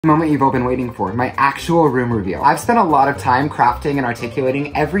The moment you've all been waiting for, my actual room reveal. I've spent a lot of time crafting and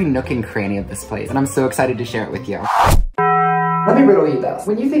articulating every nook and cranny of this place, and I'm so excited to share it with you. Let me riddle you this.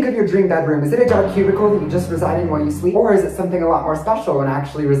 When you think of your dream bedroom, is it a dark cubicle that you just reside in while you sleep? Or is it something a lot more special and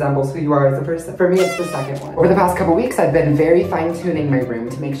actually resembles who you are as a person? For me, it's the second one. Over the past couple weeks, I've been very fine-tuning my room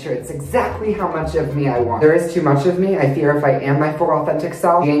to make sure it's exactly how much of me I want. There is too much of me. I fear if I am my full authentic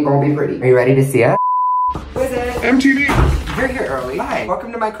self, you ain't gonna be pretty. Are you ready to see it? Who is it? MTV! You're here early. Hi,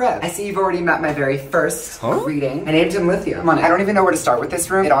 welcome to my crib. I see you've already met my very first greeting. I named him Lithium. Come on, I don't even know where to start with this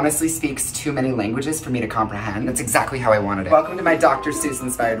room. It honestly speaks too many languages for me to comprehend. That's exactly how I wanted it. Welcome to my Dr. Seuss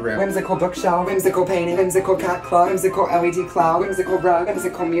inspired room. Whimsical bookshelf, whimsical painting, whimsical cat club, whimsical LED cloud, whimsical rug,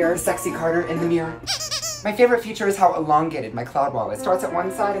 whimsical mirror, sexy Carter in the mirror. My favorite feature is how elongated my cloud wall is. It starts at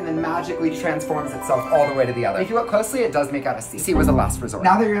one side and then magically transforms itself all the way to the other. If you look closely, it does make out a C. C was a last resort.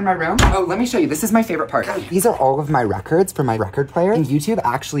 Now that you're in my room, oh, let me show you. This is my favorite part. These are all of my records from my record player, and YouTube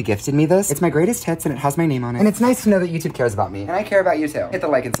actually gifted me this. It's my greatest hits, and it has my name on it. And it's nice to know that YouTube cares about me, and I care about you too. Hit the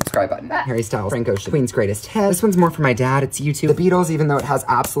like and subscribe button. Harry Styles, Frank Ocean, Queen's greatest hit. This one's more for my dad. It's YouTube. The Beatles, even though it has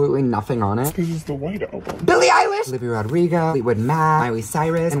absolutely nothing on it. This is the White Album. Billie Eilish, Olivia Rodrigo, Fleetwood Mac, Miley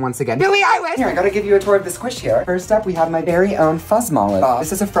Cyrus, and once again, Billie Eilish. Here, I gotta give you a tour of the squish here. First up, we have my very own Fuzzmallet.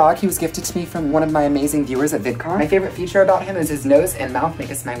 This is a frog. He was gifted to me from one of my amazing viewers at VidCon. My favorite feature about him is his nose and mouth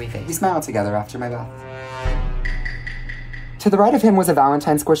make a smiley face. We smile together after my bath. To the right of him was a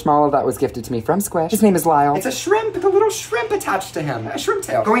Valentine Squishmallow that was gifted to me from Squish. His name is Lyle. It's a shrimp with a little shrimp attached to him. A shrimp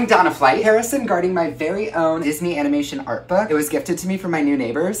tail. Going down a flight, Harrison guarding my very own Disney animation art book. It was gifted to me from my new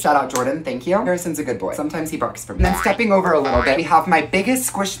neighbors. Shout out Jordan, thank you. Harrison's a good boy. Sometimes he barks for me. And then stepping over a little bit, we have my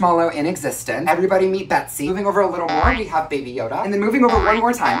biggest Squishmallow in existence. Everybody meet Betsy. Moving over a little more, we have Baby Yoda. And then moving over one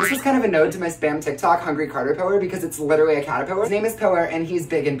more time. This is kind of a nod to my spam TikTok, Hungry Caterpillar, because it's literally a caterpillar. His name is Pillar, and he's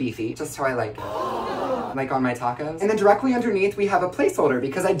big and beefy. Just how I like on my tacos. And then directly underneath, we have a placeholder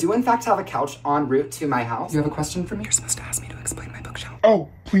because I do in fact have a couch en route to my house. You have a question for me? You're supposed to ask me to explain my bookshelf. Oh,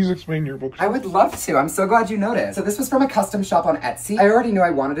 please explain your bookshelf. I would love to. I'm so glad you noticed. So this was from a custom shop on Etsy. I already knew I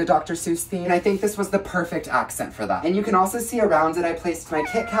wanted a Dr. Seuss theme, and I think this was the perfect accent for that. And you can also see around it, I placed my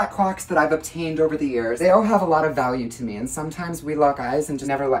Kit Kat clocks that I've obtained over the years. They all have a lot of value to me, and sometimes we lock eyes and just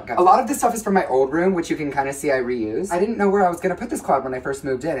never let go. A lot of this stuff is from my old room, which you can kind of see I reused. I didn't know where I was gonna put this closet when I first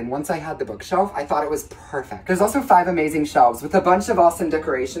moved in, and once I had the bookshelf, I thought it was perfect. There's also 5 amazing shelves with a bunch of awesome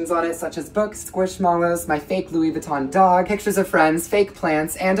decorations on it, such as books, Squishmallows, my fake Louis Vuitton dog, pictures of friends, fake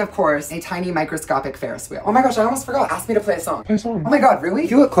plants, and of course, a tiny microscopic Ferris wheel. Oh my gosh, I almost forgot. Ask me to play a song. Play a song. Oh my god, really? If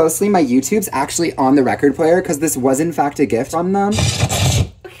you look closely, my YouTube's actually on the record player because this was in fact a gift from them.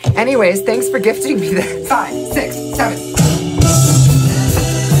 Anyways, thanks for gifting me this. 5, 6, 7.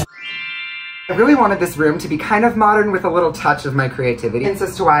 I really wanted this room to be kind of modern with a little touch of my creativity. Hence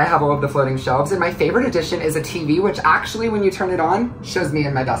as to why I have all of the floating shelves. And my favorite addition is a TV, which actually, when you turn it on, shows me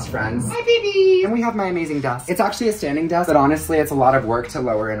and my best friends. Hi, baby! And we have my amazing desk. It's actually a standing desk, but honestly, it's a lot of work to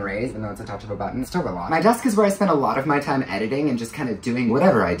lower and raise, even though it's a touch of a button. It's still a lot. My desk is where I spend a lot of my time editing and just kind of doing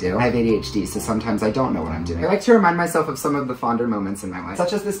whatever I do. I have ADHD, so sometimes I don't know what I'm doing. I like to remind myself of some of the fonder moments in my life,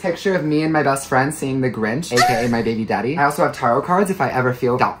 such as this picture of me and my best friend seeing the Grinch, aka my baby daddy. I also have tarot cards if I ever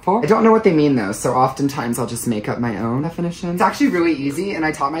feel doubtful. I don't know what they mean though, so oftentimes I'll just make up my own definition. It's actually really easy, and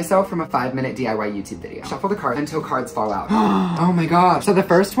I taught myself from a 5-minute DIY YouTube video. Shuffle the card until cards fall out. Oh my gosh. So the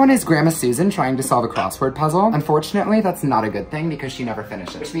first one is Grandma Susan trying to solve a crossword puzzle. Unfortunately, that's not a good thing because she never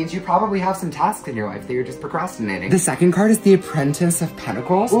finishes, which means you probably have some tasks in your life that you're just procrastinating. The second card is the Apprentice of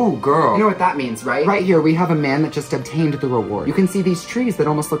Pentacles. Ooh, girl. You know what that means, right? Right here, we have a man that just obtained the reward. You can see these trees that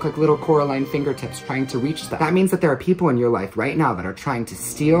almost look like little Coraline fingertips trying to reach that. That means that there are people in your life right now that are trying to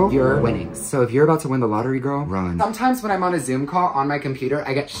steal your winnings. So if you're about to win the lottery, girl, run. Sometimes when I'm on a Zoom call on my computer,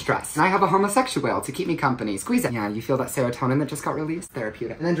 I get stressed. And I have a homosexual to keep me company. Squeeze it. Yeah, you feel that serotonin that just got released?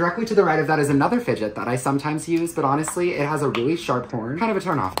 Therapeutic. And then directly to the right of that is another fidget that I sometimes use, but honestly, it has a really sharp horn. Kind of a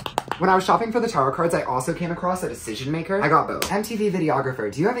turn off. When I was shopping for the tarot cards, I also came across a decision maker. I got both. MTV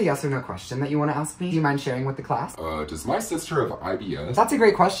videographer, do you have a yes or no question that you want to ask me? Do you mind sharing with the class? Does my sister have IBS? That's a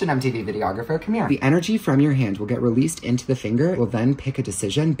great question, MTV videographer. Come here. The energy from your hand will get released into the finger. We'll then pick a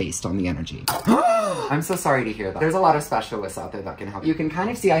decision based on the energy. I'm so sorry to hear that. There's a lot of specialists out there that can help. You can kind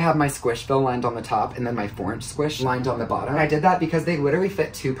of see I have my Squishville lined on the top and then my 4-inch squish lined on the bottom. I did that because they literally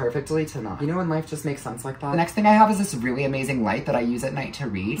fit too perfectly to not. You know when life just makes sense like that? The next thing I have is this really amazing light that I use at night to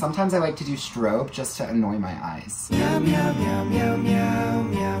read. Sometimes I like to do strobe just to annoy my eyes. Meow, meow, meow, meow, meow,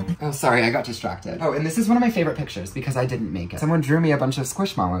 meow. Oh, sorry, I got distracted. Oh, and this is one of my favorite pictures because I didn't make it. Someone drew me a bunch of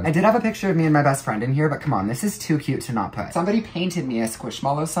Squishmallows. I did have a picture of me and my best friend in here, but come on, this is too cute to not put. Somebody painted me a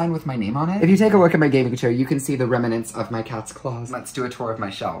Squishmallow sign with my name on it. If you take a look at my game gaming chair, you can see the remnants of my cat's claws. Let's do a tour of my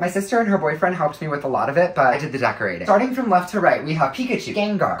shelf. My sister and her boyfriend helped me with a lot of it, but I did the decorating. Starting from left to right, we have Pikachu,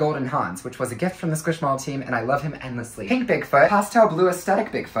 Gengar, Golden Hans, which was a gift from the Squishmallow team, and I love him endlessly. Pink Bigfoot, pastel blue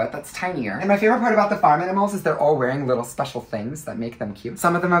aesthetic Bigfoot, that's tinier. And my favorite part about the farm animals is they're all wearing little special things that make them cute.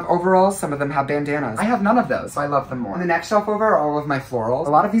 Some of them have overalls, some of them have bandanas. I have none of those, so I love them more. On the next shelf over are all of my florals. A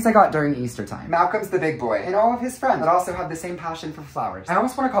lot of these I got during Easter time. Malcolm's the big boy, and all of his friends that also have the same passion for flowers. I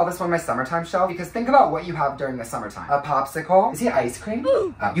almost want to call this one my summertime shelf, because think about what you have during the summertime. A popsicle. Is he ice cream?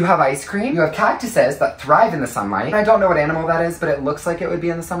 You have ice cream. You have cactuses that thrive in the sunlight. I don't know what animal that is, but it looks like it would be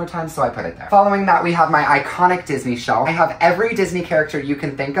in the summertime, so I put it there. Following that, we have my iconic Disney shelf. I have every Disney character you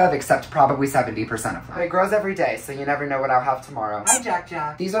can think of, except probably 70% of them. But it grows every day, so you never know what I'll have tomorrow. Hi, Jack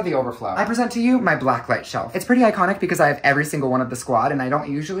Jack. These are the overflow. I present to you my blacklight shelf. It's pretty iconic because I have every single one of the squad, and I don't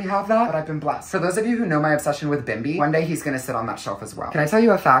usually have that, but I've been blessed. For those of you who know my obsession with Bimby, one day he's gonna sit on that shelf as well. Can I tell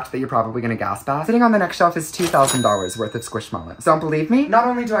you a fact that you're probably gonna gasp at? Sitting on the next shelf is $2,000 worth of Squishmallows. Don't believe me? Not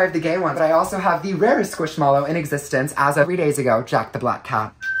only do I have the gay one, but I also have the rarest Squishmallow in existence as of 3 days ago, Jack the Black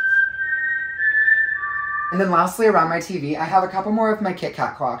Cat. And then lastly, around my TV, I have a couple more of my Kit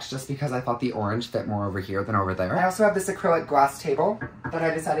Kat clocks just because I thought the orange fit more over here than over there. I also have this acrylic glass table that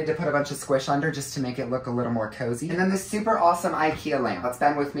I decided to put a bunch of squish under just to make it look a little more cozy. And then this super awesome IKEA lamp that's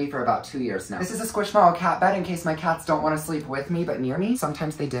been with me for about 2 years now. This is a Squishmallow cat bed in case my cats don't want to sleep with me but near me.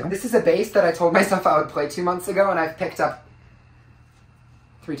 Sometimes they do. This is a bass that I told myself I would play 2 months ago, and I've picked up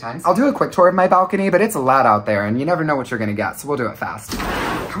 3 times. I'll do a quick tour of my balcony, but it's loud out there and you never know what you're gonna get, so we'll do it fast.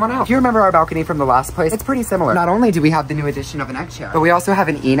 Come on out. If you remember our balcony from the last place, it's pretty similar. Not only do we have the new addition of an egg chair, but we also have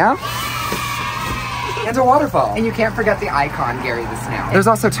an Eno and a waterfall. And you can't forget the icon, Gary the Snail. There's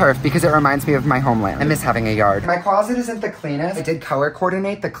also turf because it reminds me of my homeland. I miss having a yard. My closet isn't the cleanest. I did color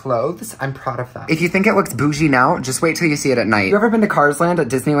coordinate the clothes. I'm proud of that. If you think it looks bougie now, just wait till you see it at night. You ever been to Cars Land at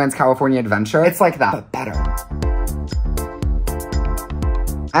Disneyland's California Adventure? It's like that, but better.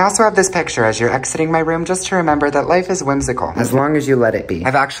 I also have this picture as you're exiting my room just to remember that life is whimsical, as long as you let it be.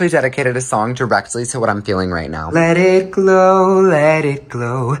 I've actually dedicated a song directly to what I'm feeling right now. Let it glow, let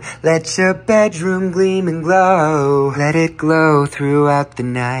your bedroom gleam and glow. Let it glow throughout the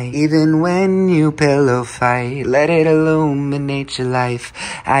night, even when you pillow fight. Let it illuminate your life,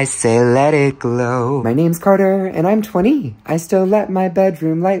 I say let it glow. My name's Carter, and I'm 20. I still let my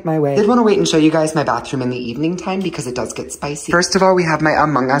bedroom light my way. I did want to wait and show you guys my bathroom in the evening time because it does get spicy. First of all, we have my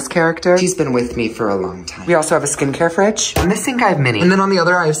Among Us character. She's been with me for a long time. We also have a skincare fridge. On this sink I have Minnie. And then on the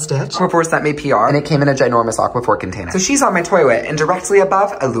other I have Stitch. Aquaphor sent me PR, and it came in a ginormous Aquaphor container. So she's on my toilet, and directly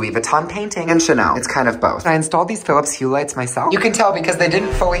above, a Louis Vuitton painting. And Chanel. It's kind of both. I installed these Philips Hue lights myself. You can tell because they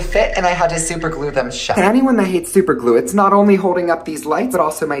didn't fully fit, and I had to super glue them shut. And anyone that hates super glue, it's not only holding up these lights, but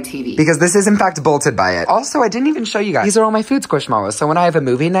also my TV. Because this is in fact bolted by it. Also, I didn't even show you guys. These are all my food Squishmallows, so when I have a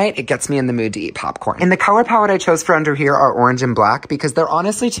movie night, it gets me in the mood to eat popcorn. And the color palette I chose for under here are orange and black because they're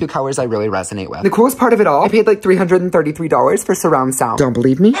honestly 2 colors I really resonate with. The coolest part of it all, I paid like $333 for surround sound. Don't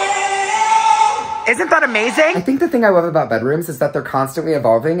believe me? Isn't that amazing? I think the thing I love about bedrooms is that they're constantly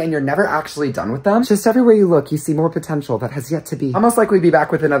evolving and you're never actually done with them. Just everywhere you look, you see more potential that has yet to be. I'll most likely be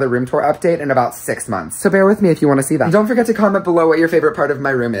back with another room tour update in about 6 months. So bear with me if you want to see that. And don't forget to comment below what your favorite part of my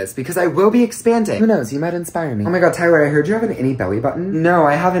room is because I will be expanding. Who knows, you might inspire me. Oh my god, Tyler, I heard you have an innie belly button. No,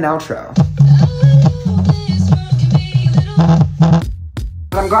 I have an outro.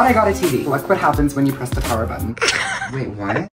 But I'm glad I got a TV. Look what happens when you press the power button. Wait, what?